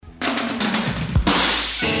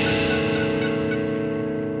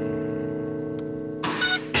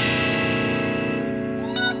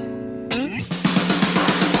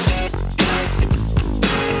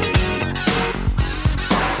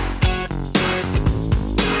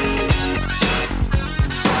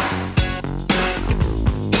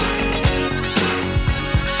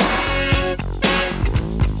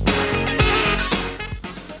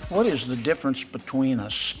What is the difference between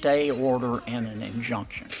a stay order and an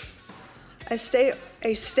injunction? A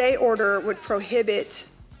stay order would prohibit,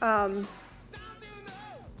 an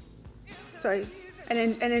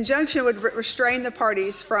injunction would restrain the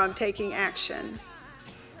parties from taking action.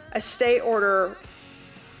 A stay order,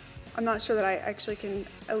 I'm not sure that I actually can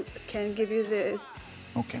give you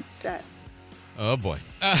that. Oh, boy.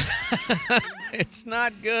 It's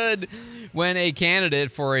not good when a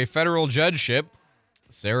candidate for a federal judgeship,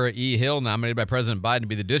 Sara E. Hill, nominated by President Biden to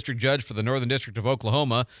be the district judge for the Northern District of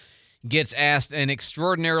Oklahoma, gets asked an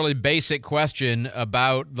extraordinarily basic question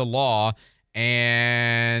about the law,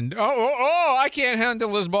 and, I can't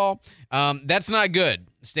handle this ball. That's not good.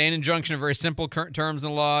 Stay and injunction are very simple terms in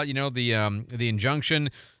the law. You know, the injunction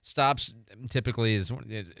stops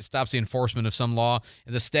the enforcement of some law.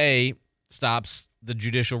 The stay stops the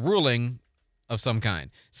judicial ruling of some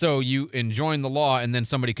kind. So you enjoin the law, and then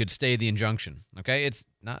somebody could stay the injunction. Okay, it's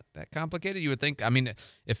not that complicated. You would think. I mean,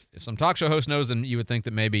 if some talk show host knows, then you would think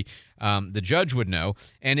that maybe the judge would know.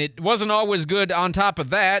 And it wasn't always good. On top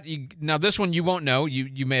of that, now this one you won't know.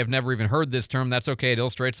 You may have never even heard this term. That's okay. It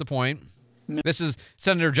illustrates the point. This is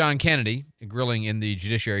Senator John Kennedy grilling in the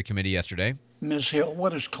Judiciary Committee yesterday. Ms. Hill,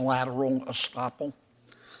 what is collateral estoppel?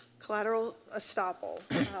 Collateral estoppel.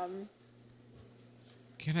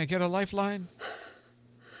 Can I get a lifeline?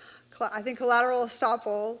 I think collateral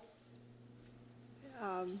estoppel.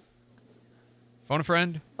 Phone a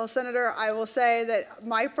friend? Well, Senator, I will say that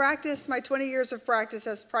my 20 years of practice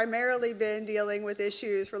has primarily been dealing with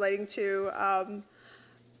issues relating to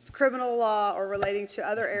criminal law or relating to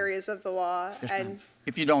other areas of the law. Yes, and ma'am.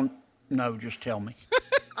 If you don't know, just tell me.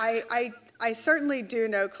 I certainly do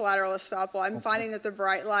know collateral estoppel. I'm finding that the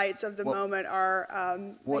bright lights of the moment are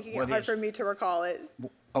making it hard for me to recall it.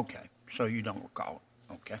 Okay, so you don't recall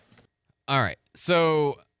it. Okay. All right.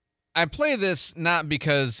 So I play this not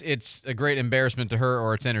because it's a great embarrassment to her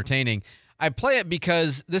or it's entertaining. I play it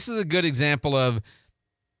because this is a good example of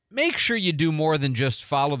make sure you do more than just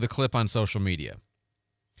follow the clip on social media.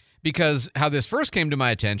 Because how this first came to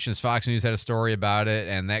my attention is Fox News had a story about it,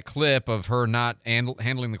 and that clip of her not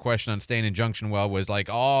handling the question on stay and injunction well was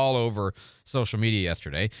like all over social media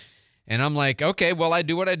yesterday. And I'm like, okay, well, I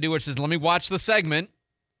do what I do, which is let me watch the segment.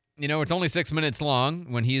 You know, it's only 6 minutes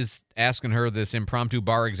long when he's asking her this impromptu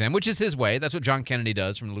bar exam, which is his way. That's what John Kennedy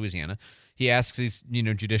does from Louisiana. He asks these,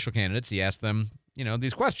 judicial candidates, he asks them,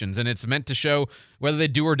 these questions, and it's meant to show whether they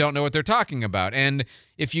do or don't know what they're talking about. And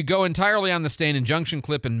if you go entirely on the stay and injunction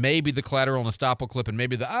clip and maybe the collateral and estoppel clip and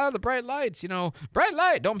maybe the bright lights, bright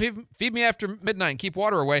light, don't feed me after midnight and keep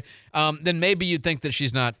water away, then maybe you'd think that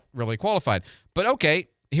she's not really qualified. But okay,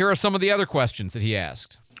 here are some of the other questions that he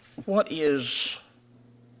asked. What is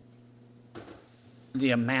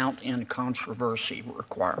the amount in controversy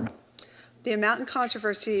requirement? The amount in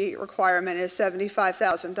controversy requirement is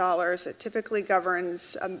 $75,000. It typically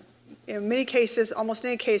governs, in many cases, almost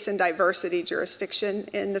any case in diversity jurisdiction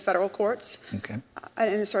in the federal courts. Okay.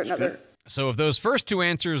 And certain other. So if those first two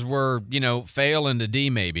answers were, fail and a D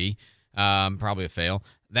maybe, probably a fail,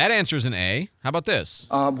 that answer's an A. How about this?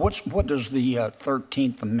 What does the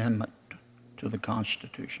 13th Amendment to the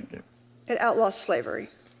Constitution do? It outlaws slavery.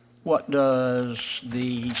 What does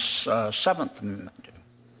the 7th Amendment do?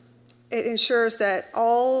 It ensures that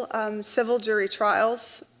all civil jury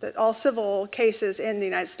trials, that all civil cases in the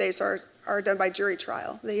United States are done by jury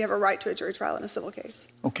trial. That you have a right to a jury trial in a civil case.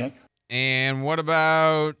 Okay. And what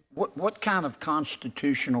about... What kind of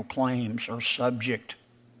constitutional claims are subject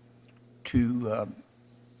to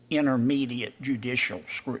intermediate judicial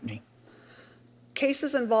scrutiny?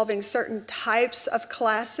 Cases involving certain types of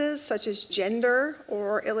classes, such as gender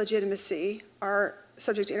or illegitimacy, are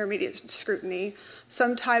subject to intermediate scrutiny.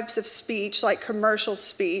 Some types of speech, like commercial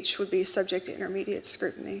speech, would be subject to intermediate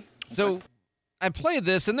scrutiny. So I played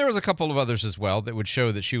this, and there was a couple of others as well that would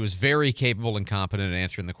show that she was very capable and competent at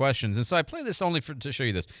answering the questions. And so I played this only to show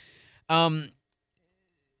you this. In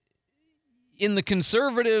the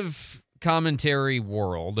conservative commentary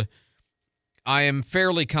world, I am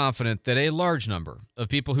fairly confident that a large number of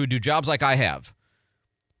people who do jobs like I have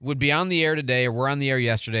would be on the air today or were on the air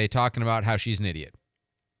yesterday talking about how she's an idiot.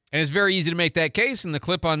 And it's very easy to make that case, and the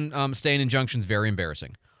clip on stay and injunction is very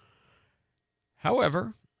embarrassing.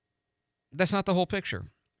 However, that's not the whole picture.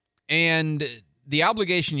 And the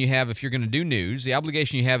obligation you have if you're going to do news, the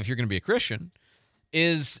obligation you have if you're going to be a Christian,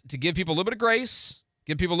 is to give people a little bit of grace,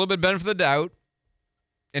 give people a little bit of benefit of the doubt,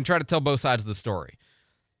 and try to tell both sides of the story.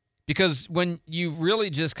 Because when you really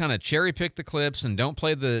just kind of cherry pick the clips and don't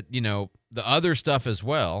play the other stuff as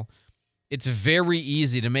well, it's very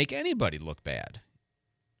easy to make anybody look bad.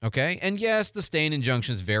 Okay? And yes, the stay and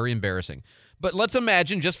injunction is very embarrassing. But let's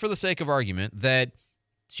imagine, just for the sake of argument, that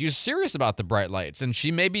she's serious about the bright lights, and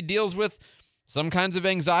she maybe deals with some kinds of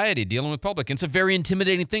anxiety dealing with public. And it's a very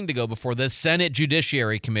intimidating thing to go before the Senate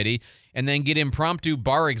Judiciary Committee and then get impromptu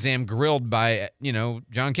bar exam grilled by,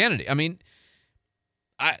 John Kennedy. I mean,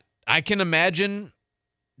 I can imagine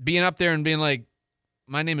being up there and being like,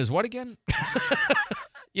 my name is what again?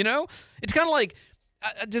 It's kind of like,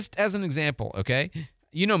 just as an example, okay?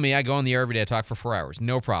 You know me, I go on the air every day, I talk for 4 hours.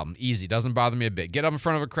 No problem. Easy. Doesn't bother me a bit. Get up in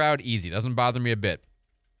front of a crowd. Easy. Doesn't bother me a bit.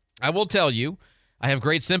 I will tell you, I have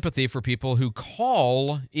great sympathy for people who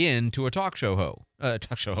call in to a talk show. The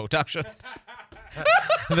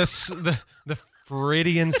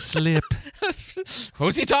Freudian slip.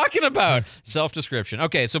 Who's he talking about? Self-description.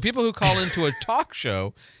 Okay, so people who call into a talk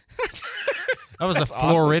show. That was That's a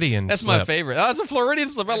Floridian awesome. That's slip. my favorite. Oh, it's a Floridian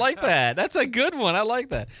slip. I like that. That's a good one. I like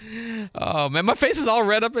that. Oh, man, my face is all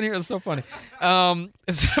red up in here. It's so funny.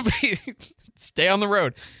 Stay on the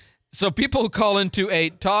road. So people who call into a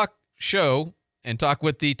talk show and talk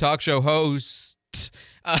with the talk show host.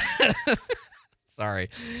 Sorry.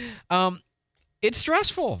 It's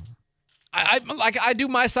stressful. I do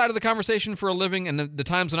my side of the conversation for a living, and the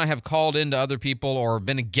times when I have called into other people or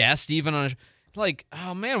been a guest even on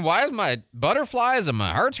oh man, why is my butterflies and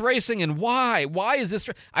my heart's racing, and why? Why is this?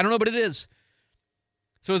 I don't know, but it is.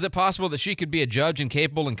 So is it possible that she could be a judge and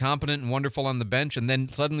capable and competent and wonderful on the bench, and then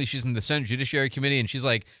suddenly she's in the Senate Judiciary Committee and she's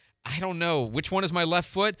like, I don't know, which one is my left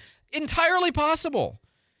foot? Entirely possible.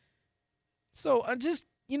 So just,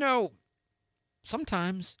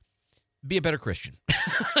 sometimes be a better Christian.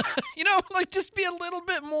 Just be a little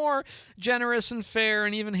bit more generous and fair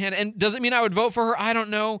and even-handed. And does it mean I would vote for her? I don't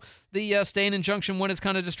know. The stay-in injunction one is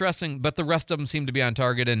kind of distressing, but the rest of them seem to be on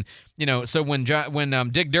target. And, so when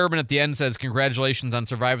Dick Durbin at the end says, congratulations on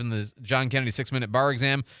surviving the John Kennedy 6-minute bar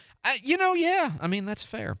exam, that's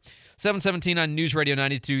fair. 7:17 on News Radio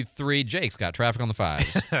 92.3. Jake's got traffic on the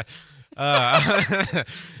fives.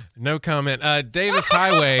 No comment. Davis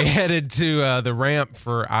Highway headed to the ramp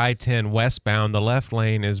for I-10 westbound. The left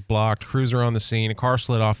lane is blocked. Cruiser on the scene. A car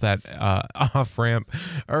slid off that off ramp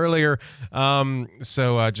earlier.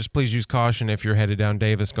 So just please use caution if you're headed down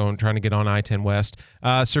Davis trying to get on I-10 west.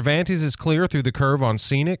 Cervantes is clear through the curve on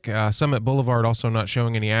Scenic. Summit Boulevard also not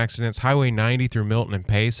showing any accidents. Highway 90 through Milton and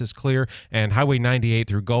Pace is clear, and Highway 98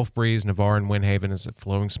 through Gulf Breeze, Navarre, and Windhaven is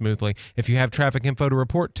flowing smoothly. If you have traffic info to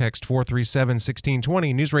report, text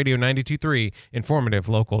 437-1620. News Radio 92.3, informative,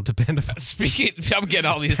 local, dependable. Speaking, I'm getting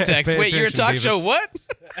all these texts. Pay Wait, you're a talk Davis. show? What?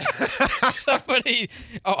 Somebody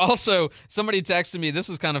texted me. This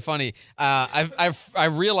is kind of funny. I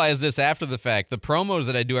realized this after the fact. The promos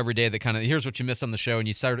that I do every day that kind of, here's what you missed on the show, and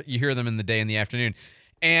you hear them in the day in the afternoon.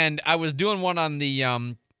 And I was doing one on the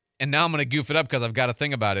and now I'm gonna goof it up because I've got a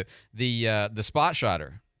thing about it. The spot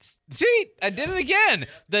shotter. See, I did it again.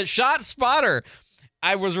 The shot spotter.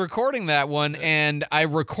 I was recording that one, and I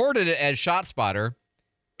recorded it as Shot Spotter,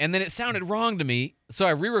 and then it sounded wrong to me, so I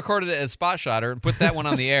re-recorded it as Spot Shotter and put that one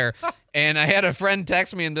on the air, and I had a friend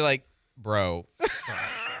text me and be like, bro.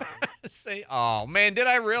 Say, oh, man, did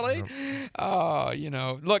I really? Oh,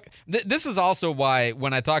 Look, this is also why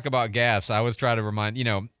when I talk about gaffes, I always try to remind,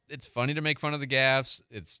 it's funny to make fun of the gaffes.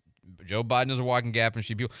 It's Joe Biden is a walking gaff and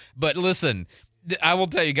people. But listen, I will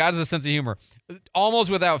tell you, God has a sense of humor. Almost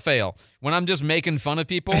without fail. When I'm just making fun of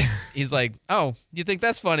people, he's like, oh, you think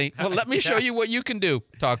that's funny? Well, let me show you what you can do.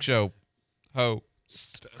 Talk show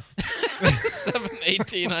host.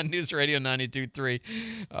 7:18 on News Radio 92.3.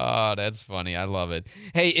 Oh, that's funny. I love it.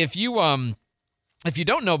 Hey, if you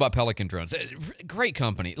don't know about Pelican Drones, great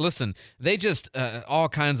company. Listen, they just all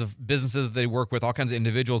kinds of businesses they work with, all kinds of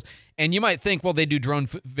individuals, and you might think, well, they do drone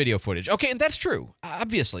video footage. Okay, and that's true.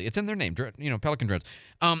 Obviously, it's in their name, Pelican Drones.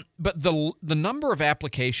 But the number of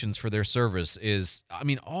applications for their service is,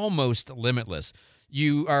 almost limitless.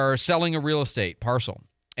 You are selling a real estate parcel,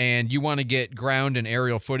 and you want to get ground and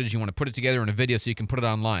aerial footage. You want to put it together in a video so you can put it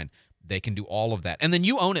online. They can do all of that. And then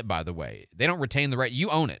you own it, by the way. They don't retain the right. You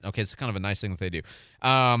own it. Okay, it's kind of a nice thing that they do.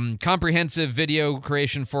 Comprehensive video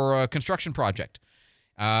creation for a construction project.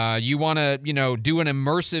 You want to, do an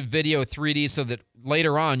immersive video 3D so that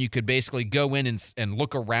later on you could basically go in and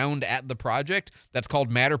look around at the project. That's called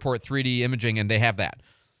Matterport 3D imaging, and they have that.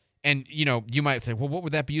 And, you might say, well, what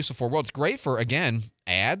would that be useful for? Well, it's great for, again,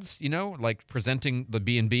 ads, like presenting the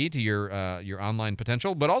B&B to your online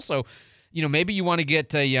potential, but also, maybe you want to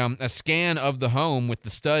get a scan of the home with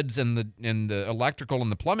the studs and the electrical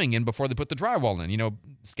and the plumbing in before they put the drywall in.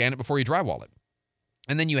 Scan it before you drywall it.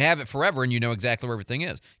 And then you have it forever, and you know exactly where everything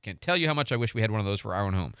is. Can't tell you how much I wish we had one of those for our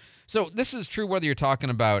own home. So this is true whether you're talking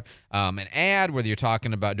about an ad, whether you're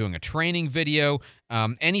talking about doing a training video,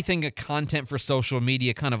 anything, content for social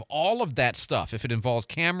media, kind of all of that stuff. If it involves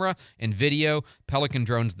camera and video, Pelican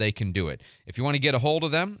Drones, they can do it. If you want to get a hold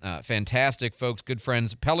of them, fantastic folks, good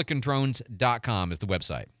friends, pelicandrones.com is the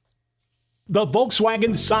website. The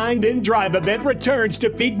Volkswagen Signed and Drive event returns to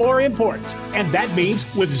Feedmore Imports, and that means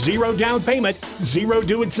with 0 down payment, 0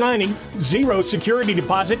 due at signing, 0 security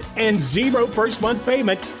deposit, and 0 first month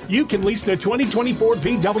payment, you can lease the 2024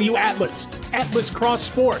 VW Atlas, Atlas Cross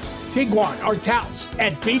Sport, Tiguan, or Taos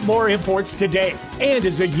at Feedmore Imports today. And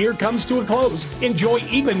as the year comes to a close, enjoy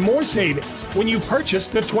even more savings when you purchase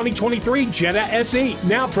the 2023 Jetta SE,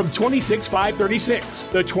 now from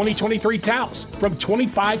 $26,536, the 2023 Taos from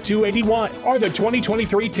 $25,281, or the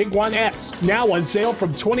 2023 Tiguan S, now on sale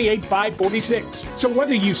from $28,546. So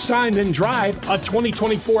whether you sign and drive a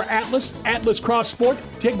 2024 Atlas, Atlas Cross Sport,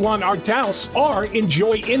 Tiguan, or Taos, or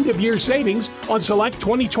enjoy end-of-year savings on select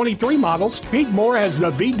 2023 models, Feedmore has the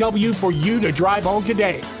VW for you to drive home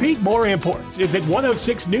today. Feedmore Imports is at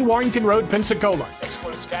 106 New Warrington Road, Pensacola.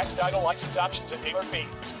 Excludes tax, title, license options, and dealer fees.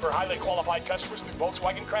 For highly qualified customers through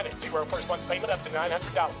Volkswagen Credit, 0 first month payment up to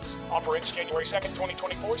 $900. Offer ends January 2nd,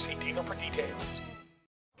 2024. See dealer for details.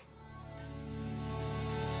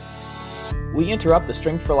 We interrupt the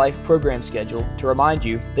Strength for Life program schedule to remind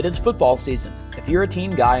you that it's football season. If you're a teen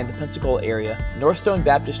guy in the Pensacola area, Northstone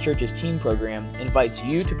Baptist Church's teen program invites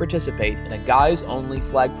you to participate in a guys-only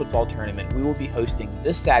flag football tournament we will be hosting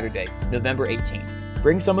this Saturday, November 18th.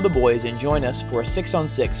 Bring some of the boys and join us for a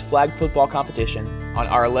 6-on-6 flag football competition on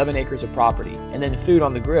our 11 acres of property, and then food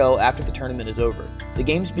on the grill after the tournament is over. The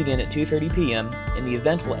games begin at 2:30 p.m. and the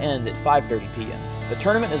event will end at 5:30 p.m. The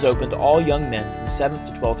tournament is open to all young men from 7th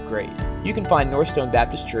to 12th grade. You can find Northstone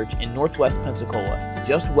Baptist Church in northwest Pensacola,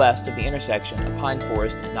 just west of the intersection of Pine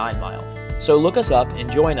Forest and 9 Mile. So look us up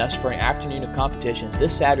and join us for an afternoon of competition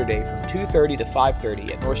this Saturday from 2:30 to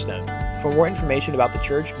 5:30 at Northstone. For more information about the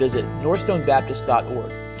church, visit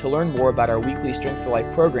northstonebaptist.org. To learn more about our weekly Strength for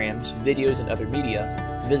Life programs, videos, and other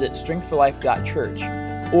media, visit strengthforlife.church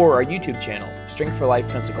or our YouTube channel, Strength for Life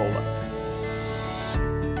Pensacola.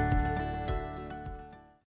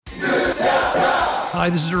 Hi,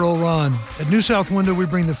 this is Earl Ron. At New South Window, we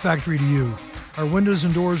bring the factory to you. Our windows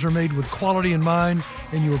and doors are made with quality in mind,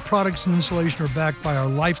 and your products and installation are backed by our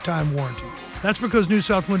lifetime warranty. That's because New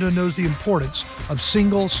South Window knows the importance of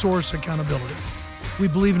single source accountability. We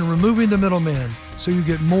believe in removing the middleman so you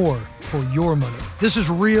get more for your money. This is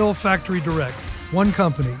real factory direct. One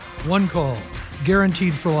company, one call,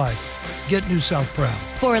 guaranteed for life. Get New South proud.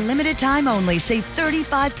 For a limited time only, save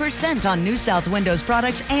 35% on New South Windows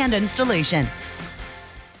products and installation.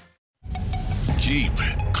 Keep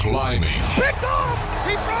climbing. Picked off!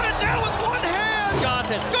 He brought it down with one hand!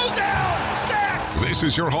 Johnson goes down! Sacked! This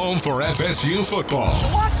is your home for FSU football.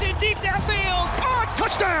 Watson deep downfield! Caught!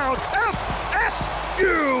 Touchdown!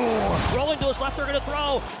 FSU! Rolling to his left, they're going to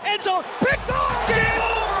throw. End zone! Picked off! Game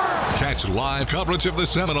over! Catch live coverage of the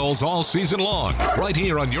Seminoles all season long, right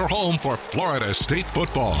here on your home for Florida State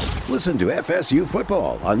football. Listen to FSU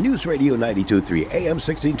football on News Radio 92.3 AM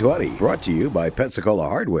 1620. Brought to you by Pensacola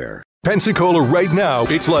Hardware. Pensacola right now,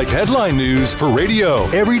 it's like headline news for radio.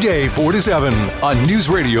 Every day 4 to 7 on News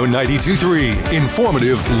Radio 92.3.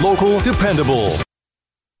 Informative, local, dependable.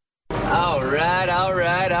 All right, all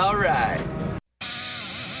right, all right.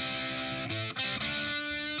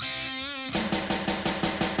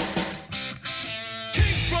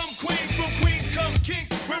 Kings from Queens come kings.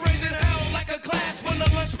 We're raising hell like a class when the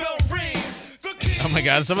lunch bell rings. Oh my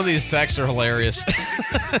God, some of these texts are hilarious.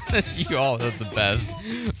 You all are the best.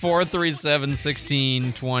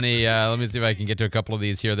 437-1620. Let me see if I can get to a couple of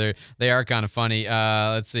these here. They are kind of funny.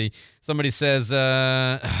 Let's see. Somebody says,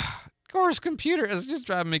 of course, computer is just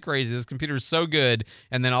driving me crazy. This computer is so good,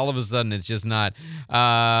 and then all of a sudden it's just not.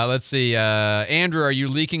 Let's see. Andrew, are you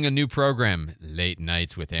leaking a new program? Late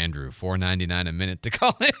Nights with Andrew, $4.99 a minute to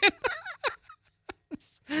call in.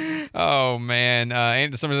 Oh, man.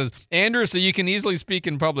 And somebody says, Andrew, so you can easily speak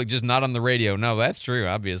in public, just not on the radio. No, that's true,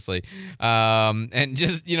 obviously. And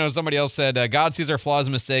just, somebody else said, God sees our flaws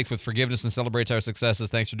and mistakes with forgiveness and celebrates our successes.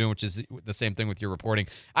 Thanks for doing, which is the same thing with your reporting.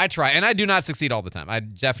 I try, and I do not succeed all the time. I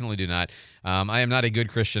definitely do not. I am not a good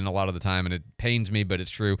Christian a lot of the time, and it pains me, but it's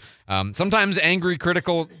true. Sometimes angry,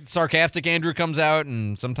 critical, sarcastic Andrew comes out,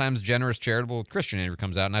 and sometimes generous, charitable Christian Andrew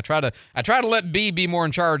comes out. And I try to let B be more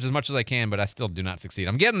in charge as much as I can, but I still do not succeed.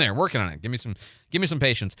 I'm getting there, working on it. Give me some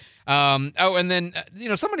patience. And then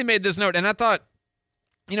somebody made this note, and I thought,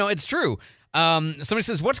 it's true. Somebody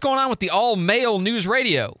says, what's going on with the all-male news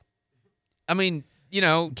radio? I mean,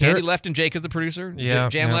 Candy left and Jake is the producer. Yeah,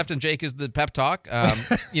 Jan left and Jake is the pep talk.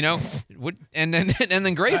 And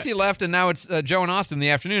then Gracie left, and now it's Joe and Austin in the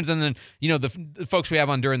afternoons. And then the folks we have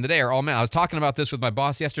on during the day are all men. I was talking about this with my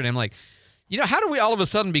boss yesterday. I'm like, how do we all of a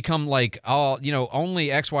sudden become like all only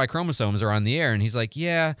XY chromosomes are on the air? And he's like,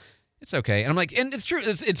 yeah. It's okay. And I'm like, and it's true.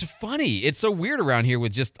 It's funny. It's so weird around here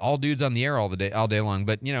with just all dudes on the air all day long.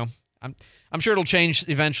 But I'm sure it'll change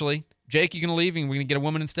eventually. Jake, you gonna leave and we're gonna get a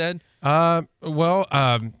woman instead? I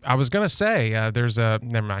was gonna say there's a.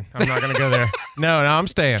 Never mind. I'm not gonna go there. No, I'm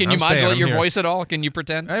staying. Can you modulate your voice at all? Can you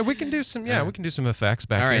pretend? We can do some. Yeah, we can do some effects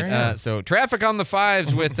back all right. here. So traffic on the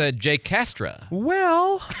fives with Jake Castra.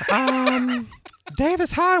 Well,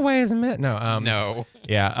 Davis Highway is no.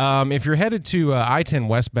 Yeah. If you're headed to I-10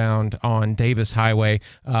 westbound on Davis Highway,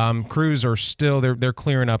 crews are still they're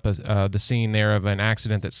clearing up the scene there of an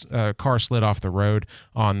accident that's car slid off the road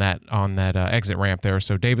on that exit ramp there.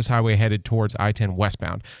 So Davis Highway headed towards I-10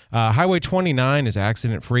 westbound. Highway 29 is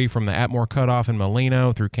accident free from the Atmore cutoff in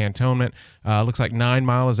Molino through Cantonment. Looks like 9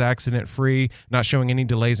 Mile is accident free, not showing any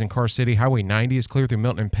delays in Car City. Highway 90 is clear through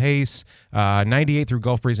Milton and Pace. 98 through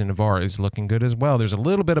Gulf Breeze and Navarre is looking good as well. There's a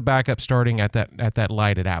little bit of backup starting at that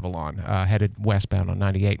light at Avalon, headed westbound on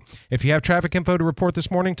 98. If you have traffic info to report this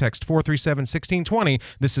morning, text 437-1620.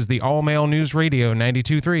 This is the All-Mail News Radio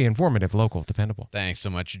 92.3, informative, local, dependable. Thanks so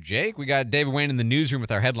much, Jake. We got David Wayne in the newsroom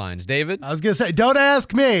with our headlines. David? I was going to say, don't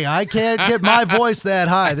ask me. I can't get my voice that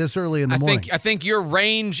high this early in the morning. I think your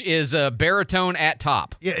range is baritone at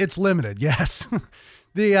top. Yeah, it's limited, yes.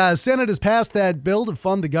 The Senate has passed that bill to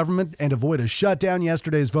fund the government and avoid a shutdown.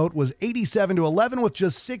 Yesterday's vote was 87-11, with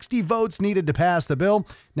just 60 votes needed to pass the bill.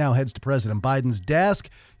 Now heads to President Biden's desk.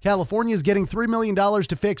 California is getting $3 million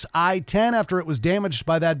to fix I-10 after it was damaged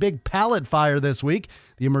by that big pallet fire this week.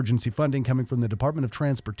 The emergency funding coming from the Department of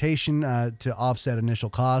Transportation to offset initial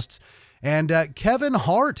costs. And Kevin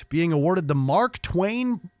Hart being awarded the Mark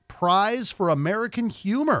Twain Prize for American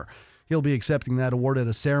Humor. He'll be accepting that award at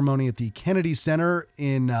a ceremony at the Kennedy Center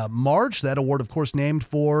in March. That award, of course, named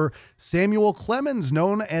for Samuel Clemens,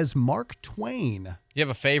 known as Mark Twain. You have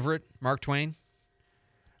a favorite, Mark Twain?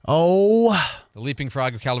 Oh. The Leaping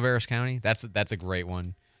Frog of Calaveras County? That's a great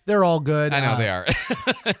one. They're all good. I know they are.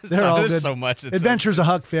 They're all There's good. so much. Adventures of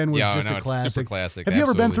Huck Finn was just a it's classic. super classic. Have you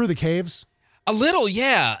ever been Absolutely. through the caves? A little,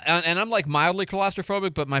 yeah. And I'm like mildly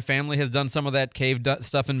claustrophobic, but my family has done some of that cave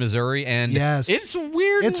stuff in Missouri, and yes, it's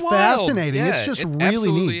weird. It's and wild. fascinating. Yeah, it's just it really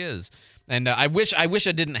absolutely neat. is. And I wish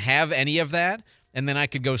I didn't have any of that, and then I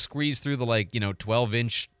could go squeeze through the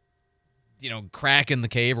 12-inch, crack in the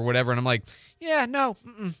cave or whatever. And I'm like, yeah, no.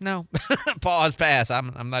 Pause, pass.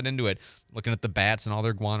 I'm not into it. Looking at the bats and all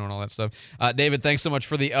their guano and all that stuff. David, thanks so much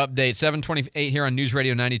for the update. 7:28 here on News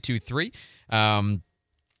Radio 92.3.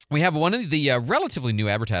 We have one of the relatively new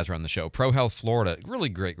advertiser on the show, Pro Health Florida. Really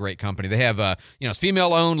great company. They have, it's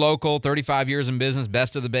female-owned, local, 35 years in business,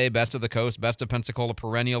 best of the Bay, best of the coast, best of Pensacola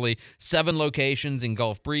perennially, 7 locations in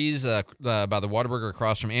Gulf Breeze by the Whataburger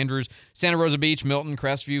across from Andrews, Santa Rosa Beach, Milton,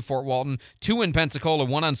 Crestview, Fort Walton, 2 in Pensacola,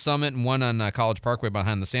 1 on Summit, and 1 on College Parkway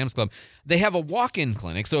behind the Sam's Club. They have a walk-in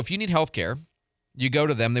clinic, so if you need health care, you go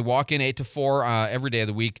to them. They walk in 8 to 4 every day of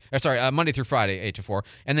the week. Monday through Friday, 8 to 4.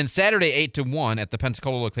 And then Saturday, 8 to 1 at the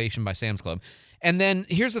Pensacola location by Sam's Club. And then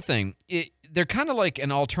here's the thing. They're kind of like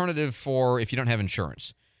an alternative for if you don't have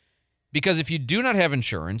insurance. Because if you do not have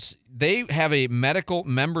insurance, they have a medical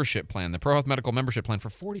membership plan, the Pro Health Medical Membership Plan, for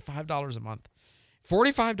 $45 a month.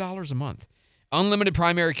 $45 a month. Unlimited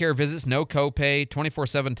primary care visits, no copay,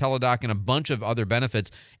 24/7 teledoc, and a bunch of other benefits.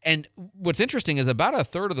 And what's interesting is about a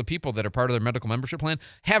third of the people that are part of their medical membership plan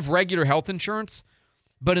have regular health insurance,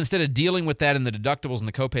 but instead of dealing with that and the deductibles and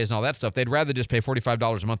the copays and all that stuff, they'd rather just pay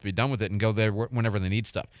 $45 a month to be done with it and go there whenever they need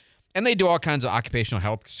stuff. And they do all kinds of occupational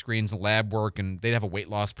health screens and lab work, and they have a weight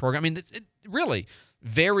loss program. I mean, it's really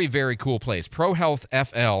very, very cool place.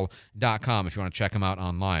 ProHealthFL.com if you want to check them out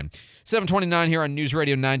online. 7:29 here on News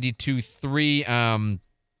Radio 92.3.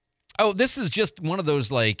 This is just one of those,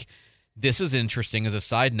 this is interesting as a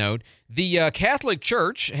side note. The Catholic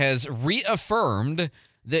Church has reaffirmed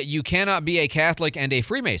that you cannot be a Catholic and a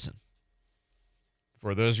Freemason.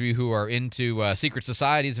 For those of you who are into secret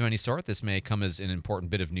societies of any sort, this may come as an important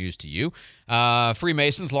bit of news to you.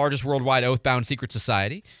 Freemasons, largest worldwide oath-bound secret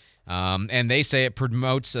society. And they say it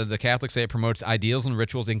promotes, the Catholics say it promotes ideals and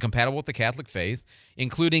rituals incompatible with the Catholic faith,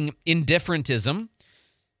 including indifferentism,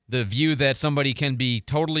 the view that somebody can be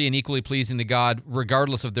totally and equally pleasing to God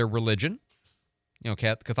regardless of their religion.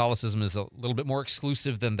 Catholicism is a little bit more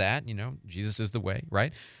exclusive than that. Jesus is the way,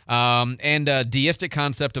 right? And a deistic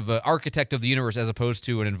concept of an architect of the universe as opposed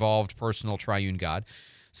to an involved personal triune God.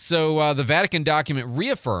 So the Vatican document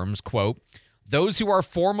reaffirms, quote, Those who are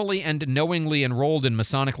formally and knowingly enrolled in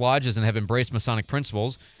Masonic lodges and have embraced Masonic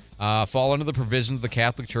principles fall under the provision of the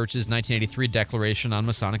Catholic Church's 1983 Declaration on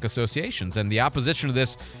Masonic Associations. And the opposition to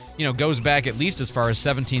this, goes back at least as far as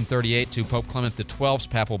 1738 to Pope Clement XII's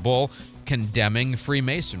papal bull condemning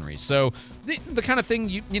Freemasonry. So the kind of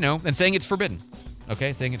thing, and saying it's forbidden.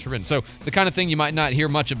 Okay, saying it's forbidden. So the kind of thing you might not hear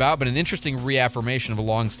much about, but an interesting reaffirmation of a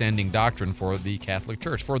long-standing doctrine for the Catholic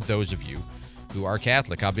Church, for those of you who are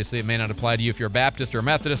Catholic. Obviously, it may not apply to you if you're a Baptist or a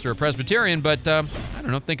Methodist or a Presbyterian, but I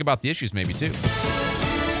don't know, think about the issues maybe too.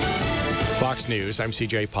 Fox News, I'm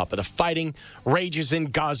CJ Papa. The fighting rages in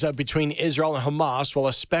Gaza between Israel and Hamas while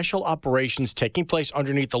a special operation is taking place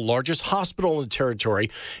underneath the largest hospital in the territory.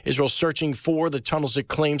 Israel searching for the tunnels it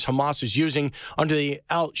claims Hamas is using under the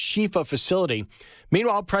Al-Shifa facility.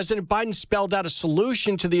 Meanwhile, President Biden spelled out a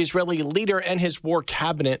solution to the Israeli leader and his war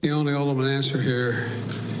cabinet. The only ultimate answer here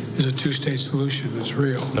is a two-state solution that's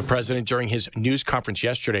real. The president, during his news conference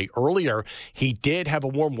yesterday, earlier, he did have a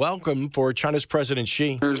warm welcome for China's President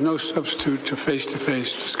Xi. There's no substitute to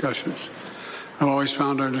face-to-face discussions. I've always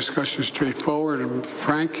found our discussions straightforward and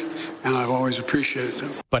frank, and I've always appreciated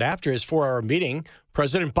them. But after his 4-hour meeting,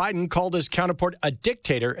 President Biden called his counterpart a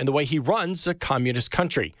dictator in the way he runs a communist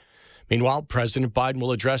country. Meanwhile, President Biden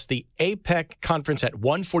will address the APEC conference at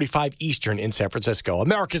 1:45 Eastern in San Francisco.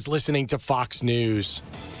 America's listening to Fox News.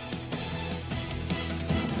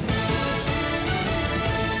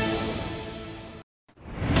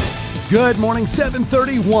 Good morning,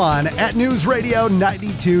 7:31 at News Radio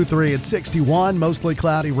 92.3. It's 61, mostly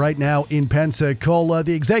cloudy right now in Pensacola.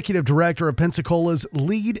 The executive director of Pensacola's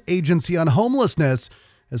lead agency on homelessness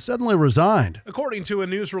has suddenly resigned. According to a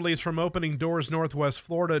news release from Opening Doors Northwest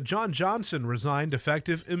Florida, John Johnson resigned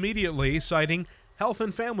effective immediately, citing health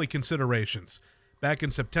and family considerations. Back in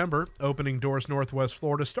September, Opening Doors Northwest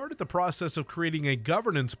Florida started the process of creating a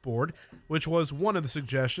governance board, which was one of the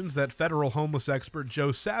suggestions that federal homeless expert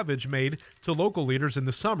Joe Savage made to local leaders in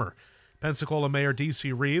the summer. Pensacola Mayor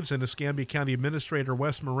D.C. Reeves and Escambia County Administrator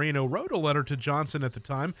Wes Moreno wrote a letter to Johnson at the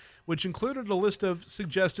time, which included a list of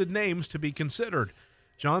suggested names to be considered.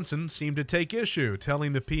 Johnson seemed to take issue,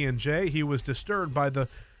 telling the P&J he was disturbed by the,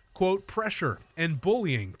 quote, pressure and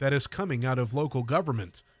bullying that is coming out of local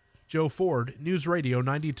government. Joe Ford, News Radio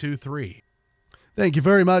 92.3. Thank you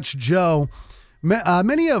very much, Joe.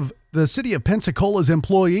 Many of the city of Pensacola's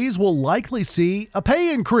employees will likely see a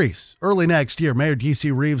pay increase early next year. Mayor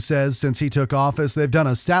D.C. Reeves says since he took office, they've done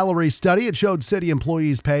a salary study. It showed city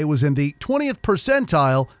employees' pay was in the 20th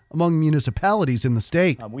percentile among municipalities in the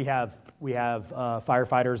state. We have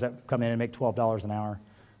firefighters that come in and make $12 an hour.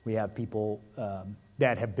 We have people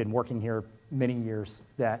that have been working here many years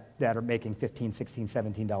that are making $15, $16,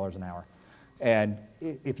 $17 an hour. And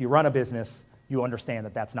if you run a business, you understand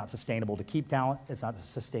that that's not sustainable to keep talent. It's not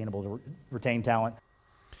sustainable to retain talent.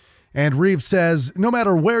 And Reeves says no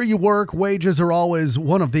matter where you work, wages are always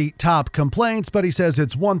one of the top complaints, but he says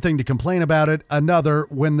it's one thing to complain about it, another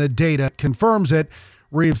when the data confirms it.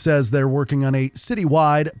 Reeves says they're working on a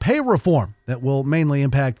citywide pay reform that will mainly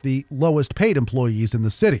impact the lowest paid employees in the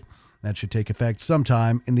city. That should take effect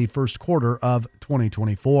sometime in the first quarter of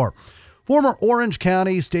 2024. Former Orange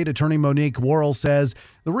County State Attorney Monique Worrell says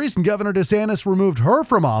the reason Governor DeSantis removed her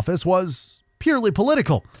from office was purely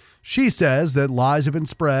political. She says that lies have been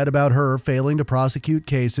spread about her failing to prosecute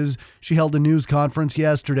cases. She held a news conference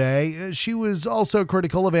yesterday. She was also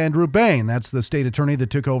critical of Andrew Bain. That's the state attorney that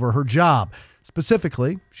took over her job.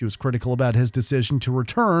 Specifically, she was critical about his decision to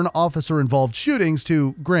return officer-involved shootings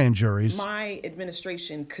to grand juries. My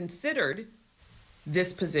administration considered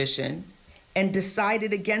this position and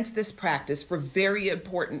decided against this practice for very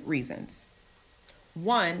important reasons.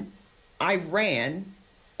 One, I ran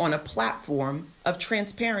on a platform of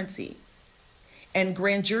transparency, and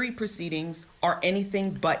grand jury proceedings are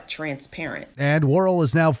anything but transparent. And Worrell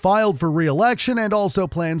is now filed for re-election and also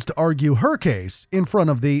plans to argue her case in front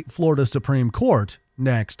of the Florida Supreme Court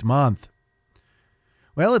next month.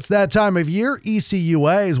 Well, it's that time of year.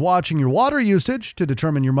 ECUA is watching your water usage to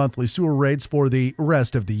determine your monthly sewer rates for the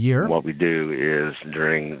rest of the year. What we do is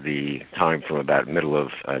during the time from about middle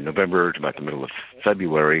of November to about the middle of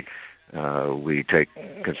February, we take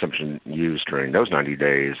consumption used during those 90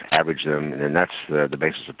 days, average them, and then that's the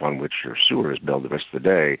basis upon which your sewer is billed the rest of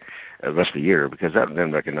the year, because that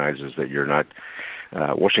then recognizes that you're not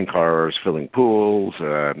washing cars, filling pools,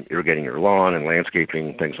 irrigating your lawn and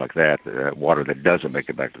landscaping, things like that, water that doesn't make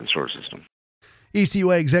it back to the sewer system.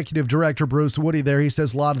 ECUA Executive Director Bruce Woody there, he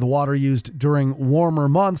says a lot of the water used during warmer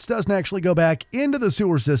months doesn't actually go back into the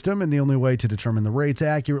sewer system, and the only way to determine the rates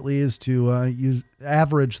accurately is to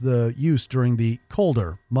average the use during the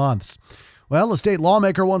colder months. Well, a state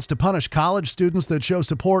lawmaker wants to punish college students that show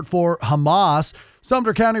support for Hamas.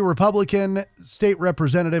 Sumter County Republican State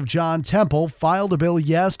Representative John Temple filed a bill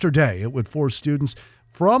yesterday. It would force students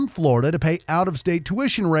from Florida to pay out-of-state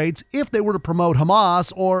tuition rates if they were to promote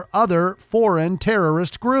Hamas or other foreign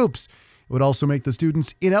terrorist groups. It would also make the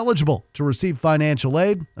students ineligible to receive financial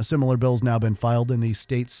aid. A similar bill's now been filed in the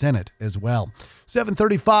state Senate as well.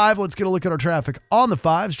 7:35, let's get a look at our traffic on the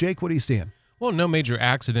fives. Jake, what are you seeing? Well, no major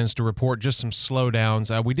accidents to report, just some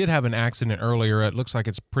slowdowns. We did have an accident earlier. It looks like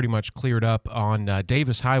it's pretty much cleared up on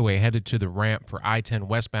Davis Highway headed to the ramp for I-10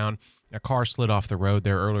 westbound. A car slid off the road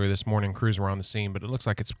there earlier this morning. Crews were on the scene, but it looks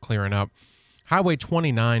like it's clearing up. Highway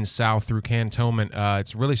 29 south through Cantonment,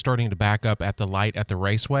 it's really starting to back up at the light at the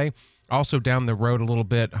raceway. Also down the road a little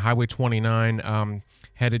bit, Highway 29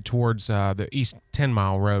 headed towards the East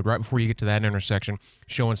 10-mile road right before you get to that intersection,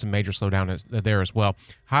 showing some major slowdown there as well.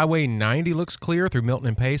 Highway 90 looks clear through Milton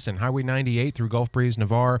and Pace, and Highway 98 through Gulf Breeze,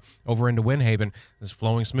 Navarre, over into Windhaven is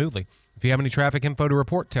flowing smoothly. If you have any traffic info to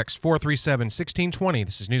report, text 437-1620.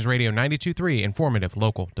 This is News Radio 92.3, informative,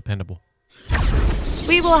 local, dependable.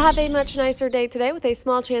 We will have a much nicer day today with a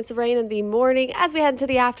small chance of rain in the morning. As we head into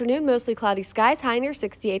the afternoon, mostly cloudy skies, high near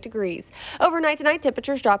 68 degrees. Overnight tonight,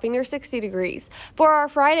 temperatures dropping near 60 degrees. For our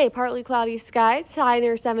Friday, partly cloudy skies, high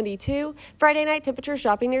near 72. Friday night, temperatures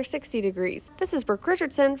dropping near 60 degrees. This is Brooke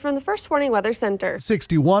Richardson from the First Warning Weather Center.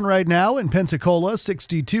 61 right now in Pensacola,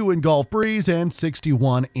 62 in Gulf Breeze, and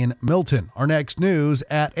 61 in Milton. Our next news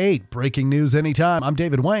at 8. Breaking news anytime. I'm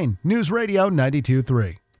David Wayne, News Radio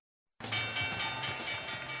 92.3.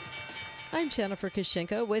 I'm Jennifer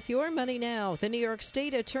Kashinka with Your Money Now. The New York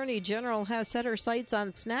State Attorney General has set her sights on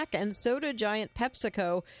snack and soda giant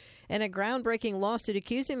PepsiCo in a groundbreaking lawsuit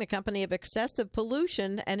accusing the company of excessive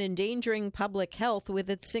pollution and endangering public health with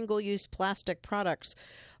its single-use plastic products.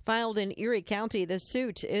 Filed in Erie County, the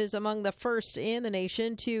suit is among the first in the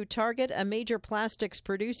nation to target a major plastics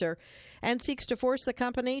producer and seeks to force the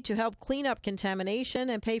company to help clean up contamination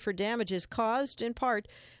and pay for damages caused in part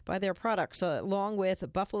by their products, along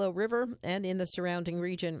with Buffalo River and in the surrounding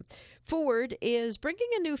region. Ford is bringing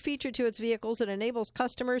a new feature to its vehicles that enables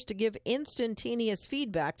customers to give instantaneous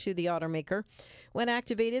feedback to the automaker. When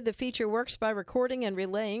activated, the feature works by recording and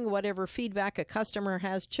relaying whatever feedback a customer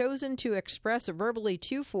has chosen to express verbally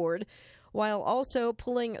to Ford, while also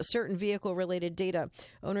pulling certain vehicle-related data.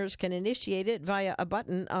 Owners can initiate it via a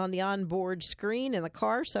button on the onboard screen in the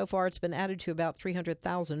car. So far, it's been added to about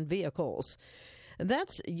 300,000 vehicles.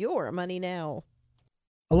 That's Your Money Now.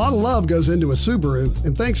 A lot of love goes into a Subaru,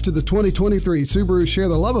 and thanks to the 2023 Subaru Share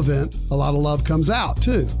the Love event, a lot of love comes out,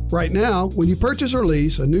 too. Right now, when you purchase or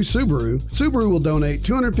lease a new Subaru, Subaru will donate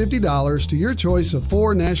 $250 to your choice of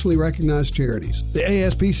 4 nationally recognized charities: the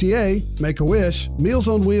ASPCA, Make-A-Wish, Meals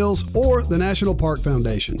on Wheels, or the National Park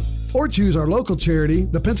Foundation. Or choose our local charity,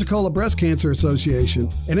 the Pensacola Breast Cancer Association,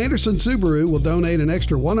 and Anderson Subaru will donate an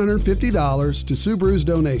extra $150 to Subaru's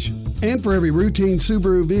donation. And for every routine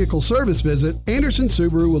Subaru vehicle service visit, Anderson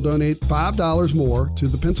Subaru will donate $5 more to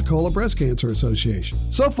the Pensacola Breast Cancer Association.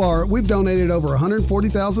 So far, we've donated over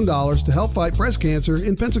 $140,000 to help fight breast cancer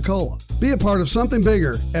in Pensacola. Be a part of something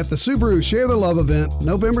bigger at the Subaru Share the Love event,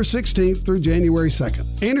 November 16th through January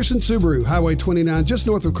 2nd. Anderson Subaru, Highway 29, just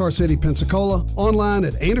north of Car City, Pensacola. Online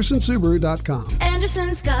at AndersonSubaru.com.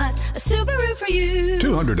 Anderson's got a Subaru for you.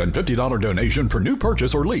 $250 donation for new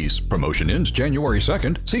purchase or lease. Promotion ends January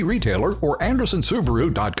 2nd. See retailer or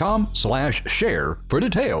AndersonSubaru.com/share for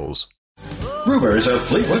details. Rumors of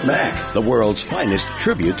Fleetwood Mac, the world's finest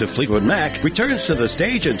tribute to Fleetwood Mac, returns to the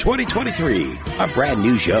stage in 2023. A brand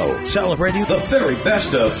new show celebrating the very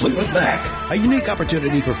best of Fleetwood Mac. A unique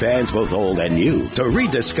opportunity for fans both old and new to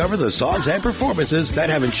rediscover the songs and performances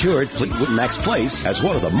that have ensured Fleetwood Mac's place as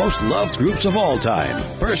one of the most loved groups of all time.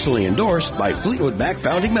 Personally endorsed by Fleetwood Mac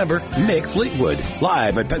founding member Mick Fleetwood.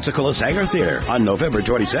 Live at Pensacola Sanger Theater on November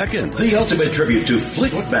 22nd. The ultimate tribute to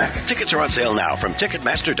Fleetwood Mac. Tickets are on sale now from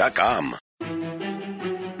Ticketmaster.com.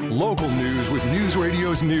 Local news with News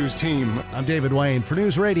Radio's news team. I'm David Wayne for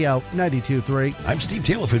News Radio 92.3. I'm Steve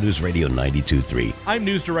Taylor for News Radio 92.3. I'm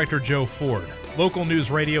News Director Joe Ford. Local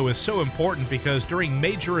news radio is so important because during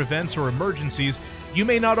major events or emergencies, you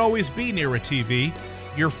may not always be near a TV.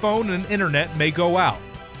 Your phone and internet may go out.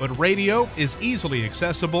 But radio is easily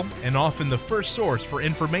accessible and often the first source for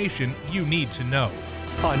information you need to know.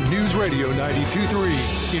 On News Radio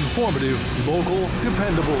 92.3. Informative, local,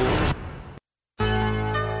 dependable.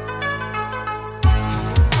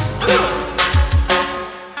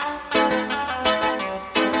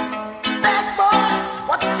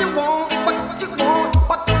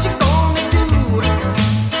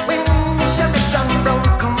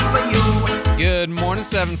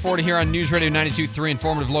 740 here on News Radio 92.3,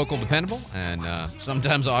 informative, local, dependable, and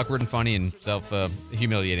sometimes awkward and funny and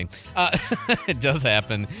self-humiliating. It does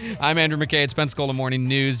happen. I'm Andrew McKay. It's Pensacola Morning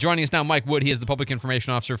News. Joining us now, Mike Wood. He is the Public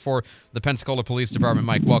Information Officer for the Pensacola Police Department.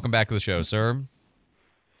 Mike, welcome back to the show, sir.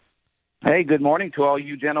 Hey, good morning to all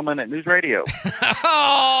you gentlemen at News Radio.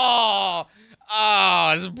 Oh,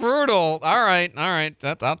 it's brutal. All right.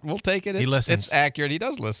 We'll take it. He listens. It's accurate. He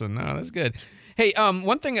does listen. No, that's good. Hey,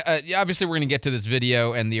 one thing, obviously we're going to get to this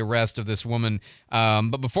video and the arrest of this woman,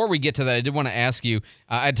 but before we get to that, I did want to ask you,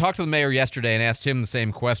 I talked to the mayor yesterday and asked him the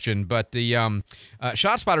same question, but the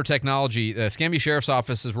ShotSpotter technology, the Escambia Sheriff's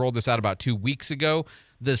Office has rolled this out about 2 weeks ago.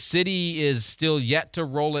 The city is still yet to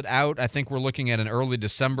roll it out. I think we're looking at an early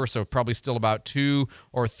December, so probably still about 2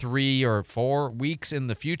 or 3 or 4 weeks in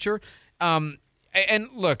the future. And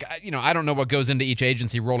look, I don't know what goes into each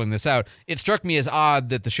agency rolling this out. It struck me as odd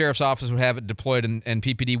that the sheriff's office would have it deployed and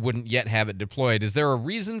PPD wouldn't yet have it deployed. Is there a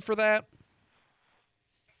reason for that?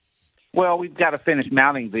 Well, we've got to finish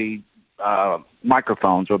mounting the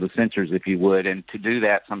microphones or the sensors, if you would. And to do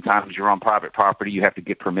that, sometimes you're on private property. You have to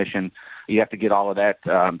get permission. You have to get all of that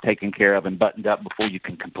taken care of and buttoned up before you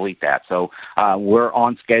can complete that. So we're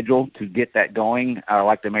on schedule to get that going,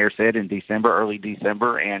 like the mayor said, in December, early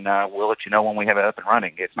December, and we'll let you know when we have it up and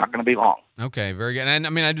running. It's not going to be long. Okay, very good. And I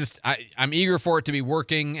mean, I'm eager for it to be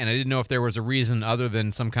working, and I didn't know if there was a reason other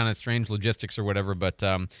than some kind of strange logistics or whatever, but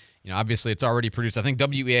obviously it's already produced. I think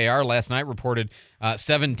WEAR last night reported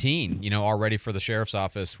 17, already for the sheriff's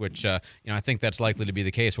office, which, I think that's likely to be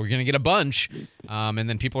the case. We're going to get a bunch, and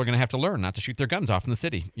then people are going to have to learn not to shoot their guns off in the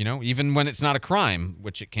city, even when it's not a crime,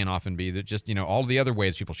 which it can often be, that just, all the other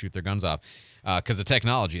ways people shoot their guns off, because the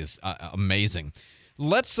technology is amazing.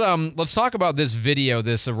 Let's talk about this video,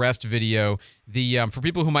 this arrest video. For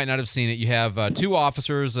people who might not have seen it, you have two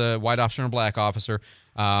officers, a white officer and a black officer,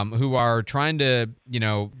 who are trying to,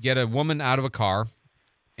 get a woman out of a car,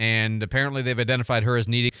 and apparently they've identified her as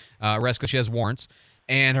needing arrest because she has warrants,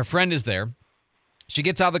 and her friend is there. She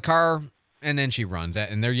gets out of the car, and then she runs,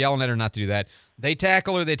 and they're yelling at her not to do that. They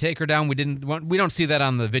tackle her, they take her down. We don't see that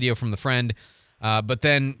on the video from the friend. But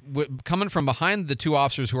then coming from behind the two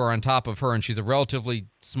officers who are on top of her, and she's a relatively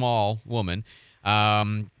small woman,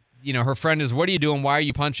 her friend is, what are you doing? Why are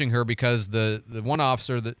you punching her? Because the one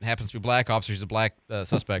officer that happens to be a black officer, she's a black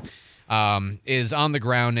suspect, is on the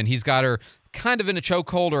ground, and he's got her kind of in a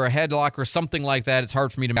chokehold or a headlock or something like that. It's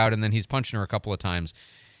hard for me to out, and then he's punching her a couple of times.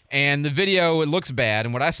 And the video, it looks bad.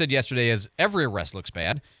 And what I said yesterday is every arrest looks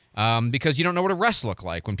bad. Because you don't know what arrests look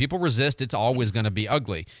like. When people resist, it's always going to be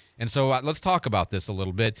ugly. And so let's talk about this a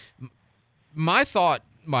little bit. My thought,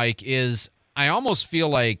 Mike, is I almost feel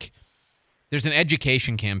like there's an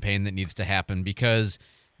education campaign that needs to happen, because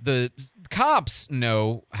the cops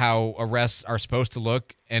know how arrests are supposed to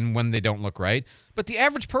look and when they don't look right. But the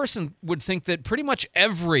average person would think that pretty much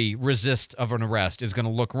every resist of an arrest is going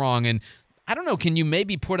to look wrong. And I don't know, can you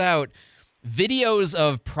maybe put out videos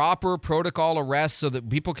of proper protocol arrests so that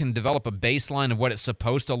people can develop a baseline of what it's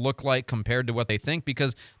supposed to look like compared to what they think?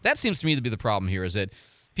 Because that seems to me to be the problem here, is that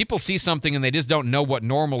people see something and they just don't know what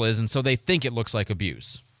normal is, and so they think it looks like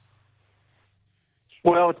abuse.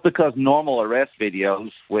 Well, it's because normal arrest videos,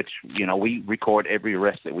 which, we record every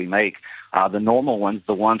arrest that we make, the normal ones,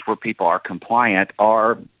 the ones where people are compliant,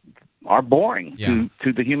 are boring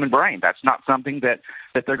to the human brain. That's not something that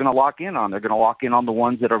they're going to lock in on. They're going to lock in on the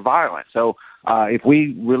ones that are violent. So if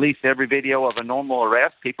we released every video of a normal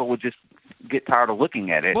arrest, people would just get tired of looking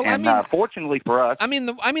at it. Well, fortunately for us, I mean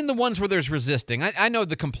the ones where there's resisting. I know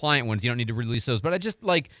the compliant ones, you don't need to release those, but I just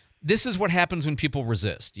this is what happens when people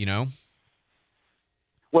resist,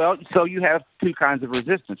 Well, so you have two kinds of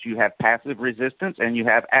resistance. You have passive resistance and you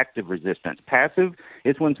have active resistance. Passive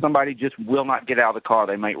is when somebody just will not get out of the car.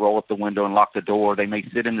 They might roll up the window and lock the door. They may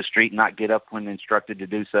sit in the street and not get up when instructed to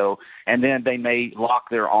do so. And then they may lock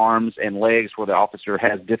their arms and legs where the officer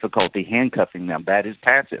has difficulty handcuffing them. That is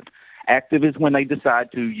passive. Active is when they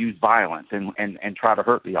decide to use violence and try to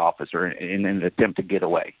hurt the officer in an attempt to get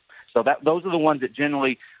away. So those are the ones that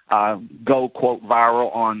generally go, quote,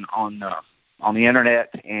 viral on the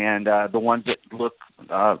internet, and the ones that look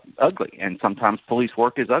ugly. And sometimes police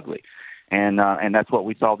work is ugly, and that's what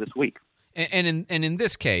we saw this week. And in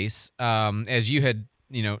this case, as you had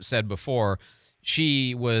said before,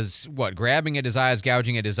 she was grabbing at his eyes,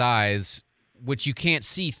 gouging at his eyes, which you can't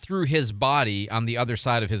see through his body on the other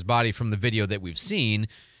side of his body from the video that we've seen.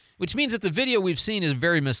 Which means that the video we've seen is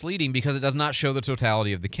very misleading because it does not show the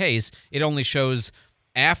totality of the case. It only shows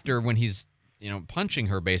after, when he's punching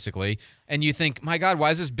her, basically, and you think, my God,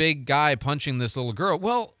 why is this big guy punching this little girl?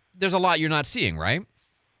 Well, there's a lot you're not seeing, right?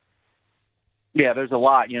 Yeah, there's a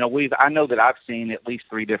lot. I know that I've seen at least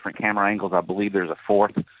 3 different camera angles. I believe there's a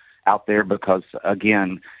 4th out there because,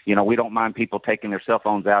 again, we don't mind people taking their cell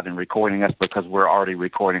phones out and recording us because we're already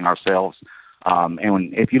recording ourselves.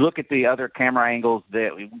 And if you look at the other camera angles,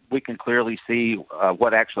 that we can clearly see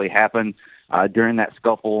what actually happened during that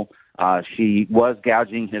scuffle. She was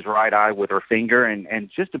gouging his right eye with her finger, and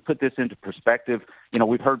just to put this into perspective,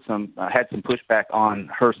 we've heard had some pushback on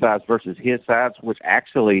her sides versus his sides, which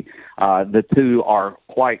actually the two are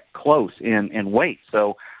quite close in weight.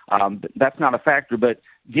 So that's not a factor. But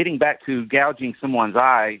getting back to gouging someone's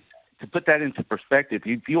eye, to put that into perspective,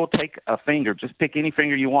 if you'll take a finger, just pick any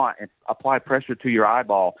finger you want and apply pressure to your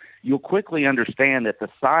eyeball, you'll quickly understand that the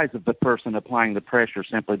size of the person applying the pressure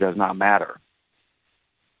simply does not matter.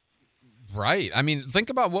 Right. I mean, think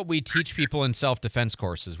about what we teach people in self-defense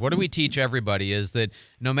courses. What do we teach everybody is that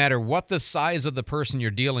no matter what the size of the person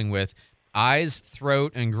you're dealing with, eyes,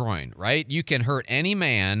 throat, and groin, right? You can hurt any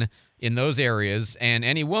man in those areas and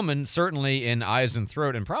any woman certainly in eyes and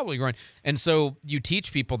throat and probably groin. And so you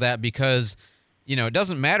teach people that because, it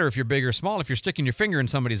doesn't matter if you're big or small. If you're sticking your finger in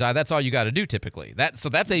somebody's eye, that's all you got to do typically. So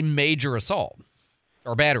that's a major assault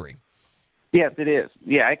or battery. Yes, it is.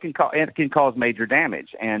 Yeah, it can cause major damage,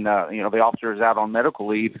 and the officer is out on medical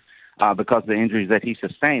leave because of the injuries that he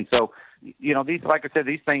sustained. So, like I said,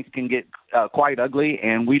 these things can get quite ugly,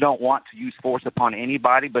 and we don't want to use force upon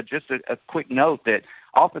anybody. But just a quick note that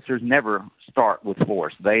officers never start with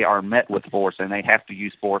force; they are met with force, and they have to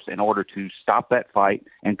use force in order to stop that fight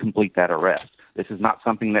and complete that arrest. This is not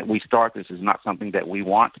something that we start. This is not something that we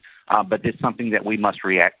want, but it's something that we must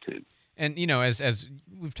react to. And, as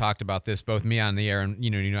we've talked about this, both me on the air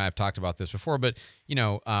and, I've talked about this before, but,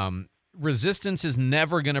 resistance is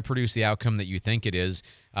never going to produce the outcome that you think it is.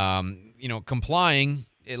 Complying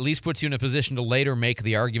at least puts you in a position to later make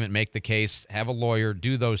the argument, make the case, have a lawyer,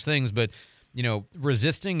 do those things. But,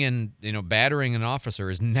 resisting and, battering an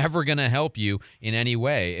officer is never going to help you in any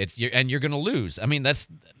way. And you're going to lose. I mean, that's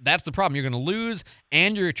the problem. You're going to lose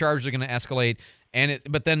and your charges are going to escalate.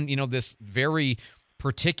 But then, this very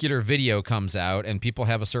particular video comes out and people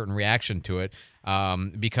have a certain reaction to it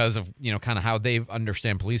because of, kind of how they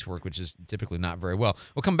understand police work, which is typically not very well.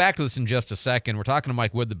 We'll come back to this in just a second. We're talking to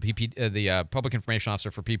Mike Wood, the Public Information Officer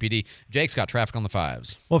for PPD. Jake's got traffic on the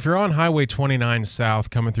 5s. Well, if you're on Highway 29 South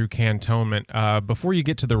coming through Cantonment, before you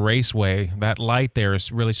get to the raceway, that light there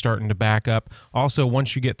is really starting to back up. Also,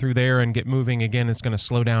 once you get through there and get moving again, it's going to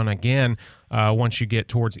slow down again once you get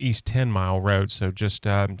towards East 10 Mile Road. So just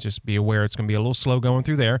be aware it's going to be a little slow going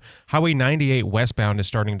through there. Highway 98 westbound is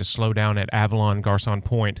starting to slow down at Avalon Garcon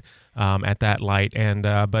Point at that light.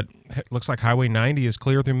 But it looks like Highway 90 is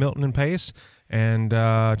clear through Milton and Pace. And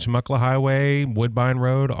Chumuckla Highway, Woodbine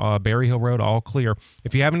Road, Berry Hill Road, all clear.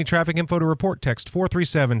 If you have any traffic info to report, text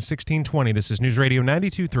 437-1620. This is News Radio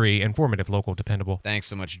 92.3, informative, local, dependable. Thanks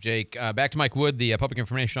so much, Jake. Back to Mike Wood, the Public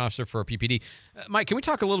Information Officer for PPD. Mike, can we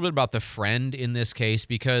talk a little bit about the friend in this case?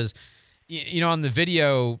 Because, on the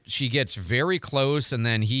video, she gets very close, and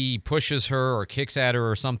then he pushes her or kicks at her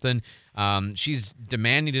or something. She's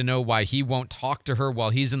demanding to know why he won't talk to her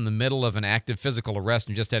while he's in the middle of an active physical arrest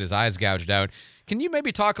and just had his eyes gouged out. Can you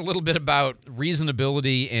maybe talk a little bit about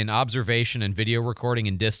reasonability in observation and video recording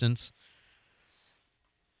and distance?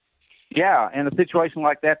 Yeah, in a situation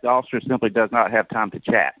like that, the officer simply does not have time to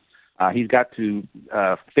chat. He's got to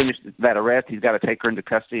finish that arrest. He's got to take her into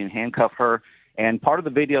custody and handcuff her. And part of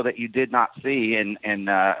the video that you did not see and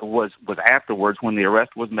was afterwards when the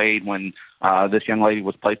arrest was made, when this young lady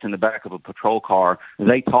was placed in the back of a patrol car,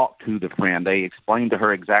 they talked to the friend. They explained to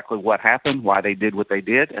her exactly what happened, why they did what they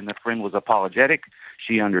did, and the friend was apologetic.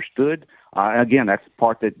 She understood. Again, that's the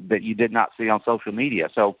part that you did not see on social media.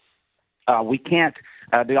 So we can't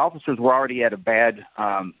the officers were already at a bad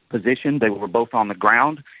position. They were both on the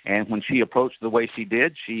ground, and when she approached the way she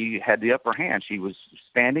did, she had the upper hand. She was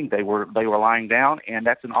standing. They were lying down, and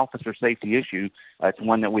that's an officer safety issue. It's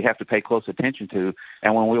one that we have to pay close attention to.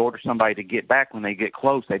 And when we order somebody to get back, when they get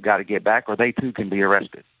close, they've got to get back, or they too can be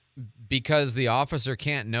arrested. Because the officer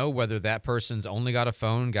can't know whether that person's only got a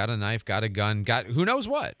phone, got a knife, got a gun, got who knows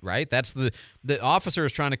what, right? That's the officer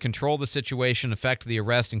is trying to control the situation, effect the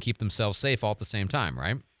arrest, and keep themselves safe all at the same time,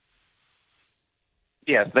 right?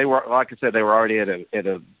 Yes, they were. Like I said, they were already at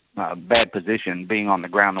a bad position, being on the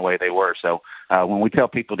ground the way they were. So when we tell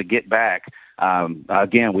people to get back,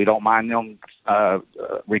 again, we don't mind them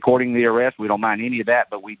recording the arrest. We don't mind any of that,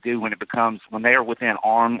 but we do when they are within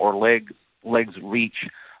arm or legs reach.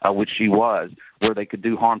 Which she was, where they could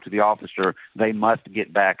do harm to the officer, they must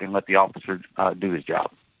get back and let the officer do his job.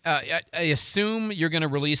 I assume you're going to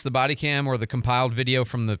release the body cam or the compiled video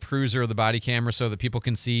from the cruiser or the body camera so that people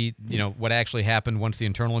can see, what actually happened once the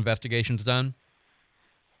internal investigation's done?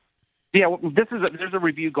 Yeah, there's a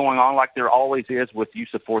review going on like there always is with use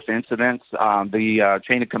of force incidents. The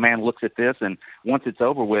chain of command looks at this, and once it's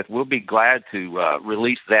over with, we'll be glad to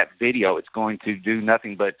release that video. It's going to do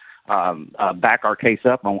nothing but back our case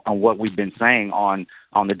up on what we've been saying on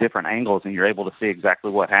the different angles, and you're able to see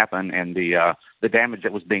exactly what happened and the damage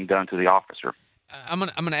that was being done to the officer. I'm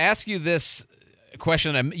gonna ask you this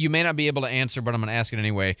question. You may not be able to answer, but I'm gonna ask it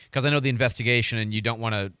anyway because I know the investigation, and you don't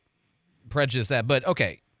want to prejudice that. But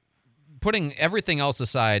okay. Putting everything else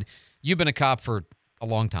aside, you've been a cop for a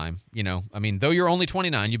long time, though you're only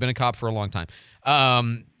 29, you've been a cop for a long time.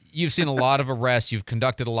 You've seen a lot of arrests. You've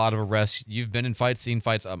conducted a lot of arrests. You've been in fights, seen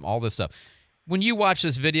fights, all this stuff. When you watch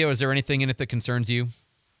this video, is there anything in it that concerns you?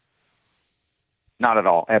 Not at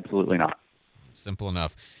all. Absolutely not. Simple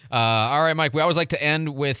enough. All right, Mike, we always like to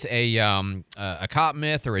end with a cop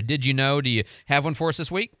myth or a did you know. Do you have one for us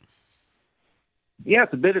this week? Yeah,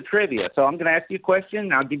 it's a bit of trivia. So I'm going to ask you a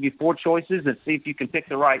question. I'll give you 4 choices and see if you can pick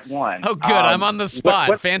the right one. Oh, good. I'm on the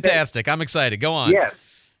spot. Fantastic. I'm excited. Go on.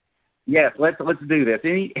 Yes. Let's do this.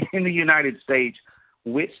 In the United States,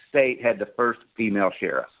 which state had the first female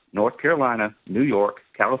sheriff? North Carolina, New York,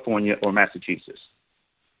 California, or Massachusetts?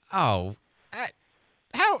 Oh,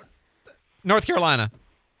 how? North Carolina.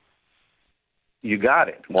 You got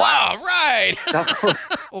it. Wow. All right.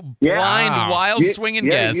 Blind, wild, swinging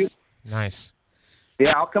guess. Nice.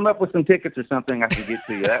 Yeah, I'll come up with some tickets or something I can get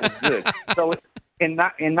to you. That was good. So in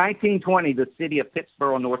 1920, the city of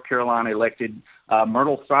Pittsboro, North Carolina, elected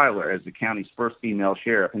Myrtle Seiler as the county's first female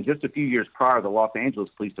sheriff. And just a few years prior, the Los Angeles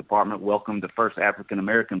Police Department welcomed the first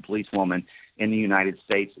African-American policewoman in the United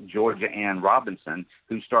States, Georgia Ann Robinson,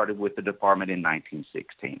 who started with the department in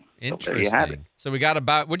 1916. Interesting. So there you have it. So we got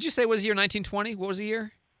about, what did you say was the year 1920? What was the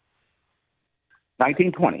year?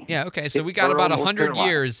 1920. Yeah, okay. So we got about 100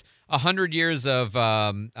 years. 100 years of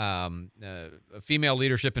female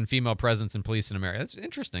leadership and female presence in police in America. That's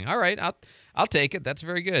interesting. All right, I'll take it. That's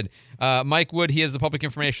very good. Mike Wood, he is the public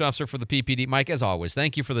information officer for the PPD. Mike, as always,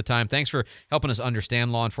 thank you for the time. Thanks for helping us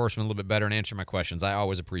understand law enforcement a little bit better and answer my questions. I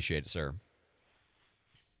always appreciate it, sir.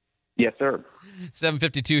 Yes, sir.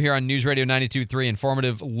 7:52 here on News Radio 92.3,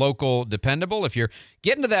 informative, local, dependable. If you're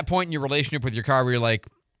getting to that point in your relationship with your car where you're like,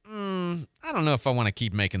 I don't know if I want to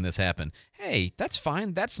keep making this happen. Hey, that's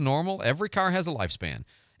fine. That's normal. Every car has a lifespan.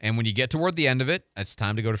 And when you get toward the end of it, it's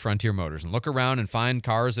time to go to Frontier Motors and look around and find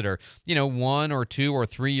cars that are, 1 or 2 or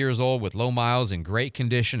 3 years old with low miles in great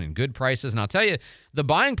condition and good prices. And I'll tell you, the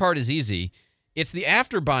buying part is easy. It's the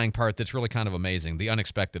after buying part that's really kind of amazing, the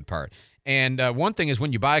unexpected part. And one thing is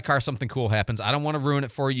when you buy a car, something cool happens. I don't want to ruin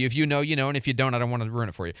it for you. If you know, and if you don't, I don't want to ruin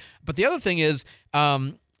it for you. But the other thing is,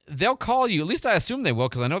 they'll call you, at least I assume they will,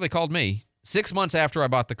 because I know they called me 6 months after I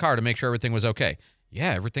bought the car to make sure everything was okay.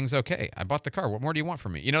 Yeah, everything's okay. I bought the car. What more do you want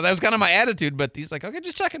from me? That was kind of my attitude, but he's like, okay,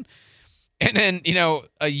 just checking. And then,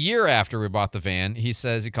 a year after we bought the van, he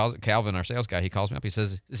calls it Calvin, our sales guy, he calls me up. He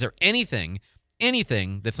says, is there anything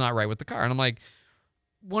that's not right with the car? And I'm like,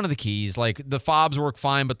 one of the keys, like the fobs work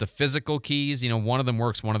fine, but the physical keys, one of them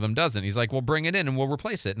works, one of them doesn't. He's like, well, bring it in and we'll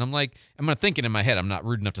replace it. And I'm like, I'm going to think it in my head. I'm not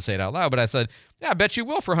rude enough to say it out loud, but I said, yeah, I bet you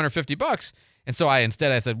will for $150. And so I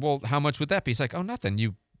said, well, how much would that be? He's like, oh, nothing.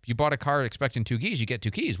 You bought a car expecting 2 keys. You get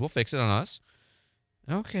 2 keys. We'll fix it on us.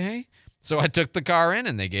 Okay. So I took the car in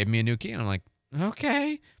and they gave me a new key. And I'm like,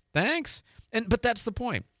 okay, thanks. But that's the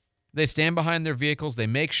point. They stand behind their vehicles. They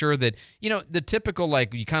make sure that, the typical,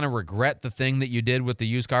 like, you kind of regret the thing that you did with the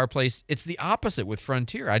used car place. It's the opposite with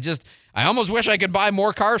Frontier. I almost wish I could buy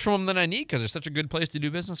more cars from them than I need because they're such a good place to do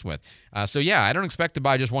business with. So, yeah, I don't expect to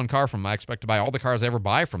buy just one car from them. I expect to buy all the cars I ever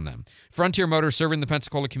buy from them. Frontier Motors, serving the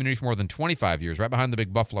Pensacola community for more than 25 years, right behind the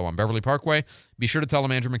Big Buffalo on Beverly Parkway. Be sure to tell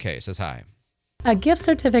them Andrew McKay says hi. A gift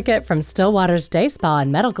certificate from Stillwater's Day Spa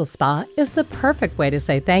and Medical Spa is the perfect way to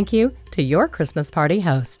say thank you to your Christmas party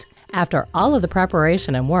host. After all of the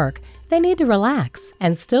preparation and work, they need to relax,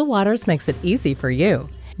 and Stillwater's makes it easy for you.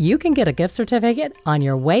 You can get a gift certificate on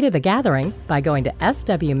your way to the gathering by going to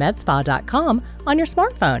swmedspa.com on your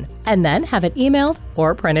smartphone, and then have it emailed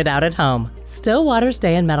or printed out at home. Stillwater's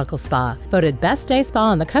Day and Medical Spa, voted Best Day Spa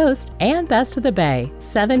on the Coast and Best of the Bay,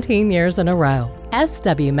 17 years in a row.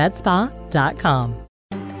 swmedspa.com.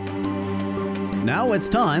 Now it's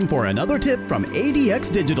time for another tip from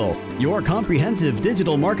ADX Digital, your comprehensive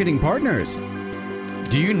digital marketing partners.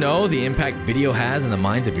 Do you know the impact video has in the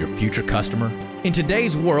minds of your future customer? In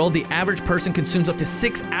today's world, the average person consumes up to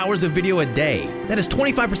 6 hours of video a day. That is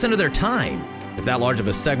 25% of their time. If that large of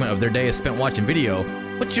a segment of their day is spent watching video,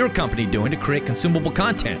 What's your company doing to create consumable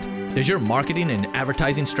content? Does your marketing and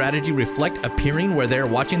advertising strategy reflect appearing where they're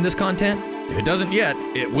watching this content? If it doesn't yet,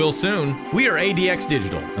 it will soon. We are ADX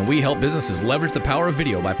Digital, and we help businesses leverage the power of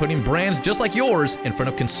video by putting brands just like yours in front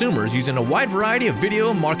of consumers using a wide variety of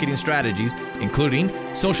video marketing strategies, including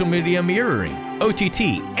social media mirroring,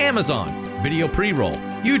 OTT, Amazon, video pre-roll,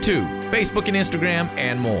 YouTube, Facebook and Instagram,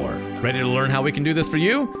 and more. Ready to learn how we can do this for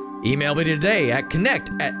you? Email me today at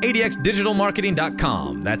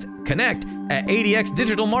connect@adxdigitalmarketing.com. That's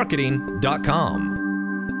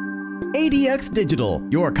connect@adxdigitalmarketing.com. ADX Digital,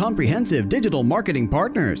 your comprehensive digital marketing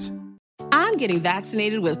partners. I'm getting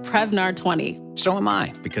vaccinated with Prevnar 20. So am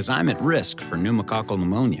I, because I'm at risk for pneumococcal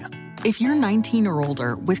pneumonia. If you're 19 or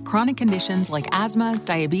older with chronic conditions like asthma,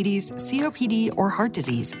 diabetes, COPD, or heart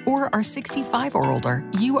disease, or are 65 or older,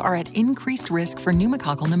 you are at increased risk for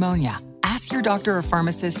pneumococcal pneumonia. Ask your doctor or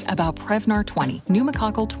pharmacist about Prevnar 20,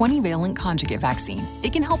 pneumococcal 20-valent conjugate vaccine.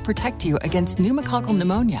 It can help protect you against pneumococcal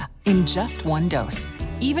pneumonia in just one dose.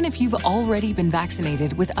 Even if you've already been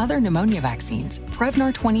vaccinated with other pneumonia vaccines,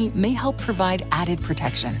 Prevnar 20 may help provide added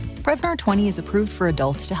protection. Prevnar 20 is approved for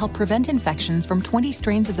adults to help prevent infections from 20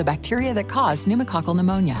 strains of the bacteria that cause pneumococcal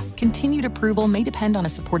pneumonia. Continued approval may depend on a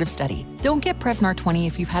supportive study. Don't get Prevnar 20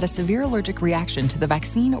 if you've had a severe allergic reaction to the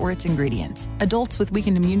vaccine or its ingredients. Adults with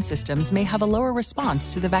weakened immune systems may have a lower response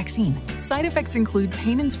to the vaccine. Side effects include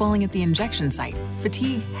pain and swelling at the injection site,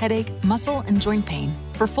 fatigue, headache, muscle, and joint pain.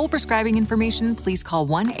 For full prescribing information, please call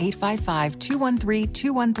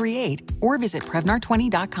 1-855-213-2138 or visit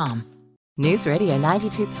Prevnar20.com. News Radio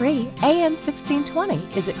 92.3 AM 1620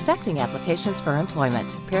 is accepting applications for employment.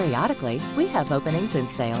 Periodically, we have openings in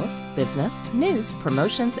sales, business, news,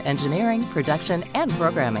 promotions, engineering, production, and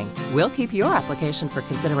programming. We'll keep your application for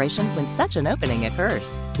consideration when such an opening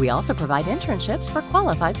occurs. We also provide internships for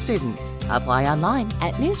qualified students. Apply online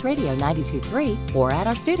at News Radio 92.3 or at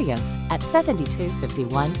our studios at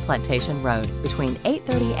 7251 Plantation Road between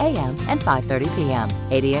 8:30 a.m. and 5:30 p.m.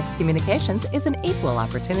 ADX Communications is an equal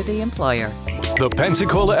opportunity employer. The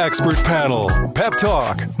Pensacola Expert Panel. Pep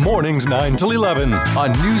Talk. Mornings 9 till 11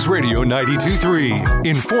 on News Radio 92.3.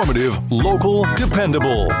 Informative, local,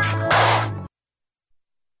 dependable. The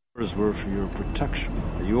orders were for your protection.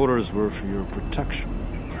 The orders were for your protection.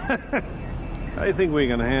 I think we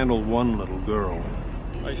can handle one little girl.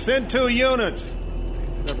 I sent 2 units.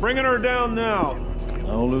 They're bringing her down now.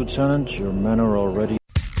 No, Lieutenant, your men are already...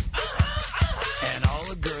 And all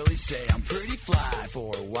the girlies say I'm pretty fly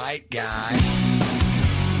for a white guy.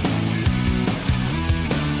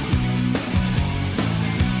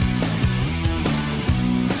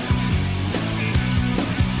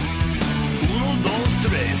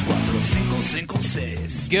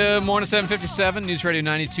 Good morning, 757, News Radio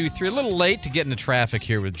 92.3. A little late to get into traffic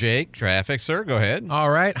here with Jake. Traffic, sir, go ahead. All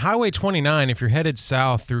right, Highway 29, if you're headed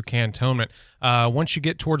south through Cantonment, once you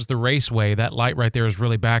get towards the Raceway, that light right there is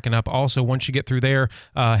really backing up. Also, once you get through there,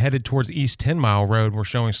 headed towards East 10 Mile Road, we're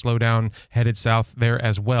showing slowdown headed south there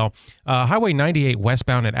as well. Highway 98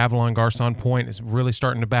 westbound at Avalon Garcon Point is really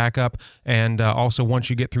starting to back up. And also, once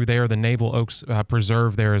you get through there, the Naval Oaks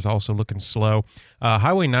Preserve there is also looking slow.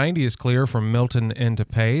 Highway 90 is clear from Milton into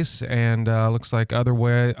Pace, and looks like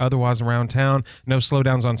otherwise around town, no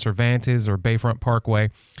slowdowns on Cervantes or Bayfront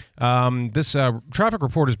Parkway. This traffic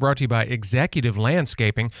report is brought to you by Executive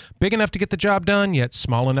Landscaping. Big enough to get the job done, yet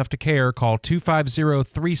small enough to care. Call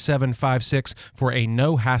 250-3756 for a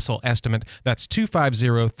no-hassle estimate. That's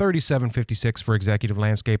 250-3756 for Executive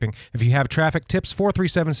Landscaping. If you have traffic tips,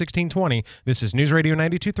 437-1620. This is News Radio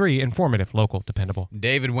 92.3, informative, local, dependable.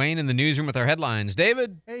 David Wayne in the newsroom with our headlines.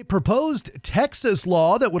 David? A proposed Texas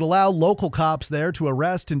law that would allow local cops there to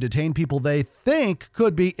arrest and detain people they think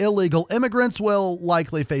could be illegal immigrants will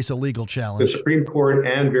likely face a legal challenge. The Supreme Court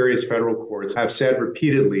and various federal courts have said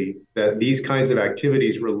repeatedly that these kinds of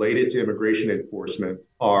activities related to immigration enforcement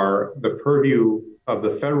are the purview of the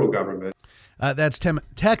federal government. That's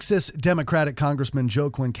Texas Democratic Congressman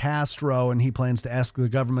Joaquin Castro, and he plans to ask the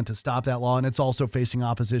government to stop that law, and it's also facing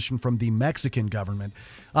opposition from the Mexican government.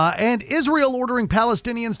 And Israel ordering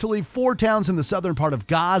Palestinians to leave 4 towns in the southern part of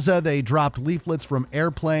Gaza. They dropped leaflets from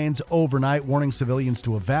airplanes overnight warning civilians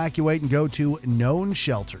to evacuate and go to known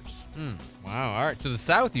shelters. Wow. All right. To the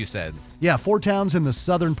south, you said? Yeah, 4 towns in the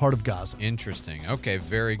southern part of Gaza. Interesting. Okay,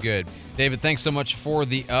 very good. David, thanks so much for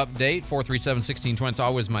the update. 437-1620 is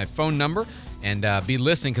always my phone number. And be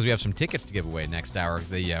listening because we have some tickets to give away next hour.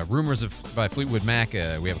 The Rumors by Fleetwood Mac,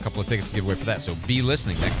 we have a couple of tickets to give away for that. So be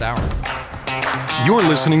listening next hour. You're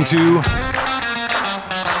listening to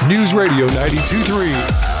News Radio 92.3,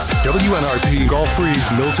 WNRP Gulf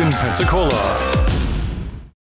Breeze, Milton, Pensacola.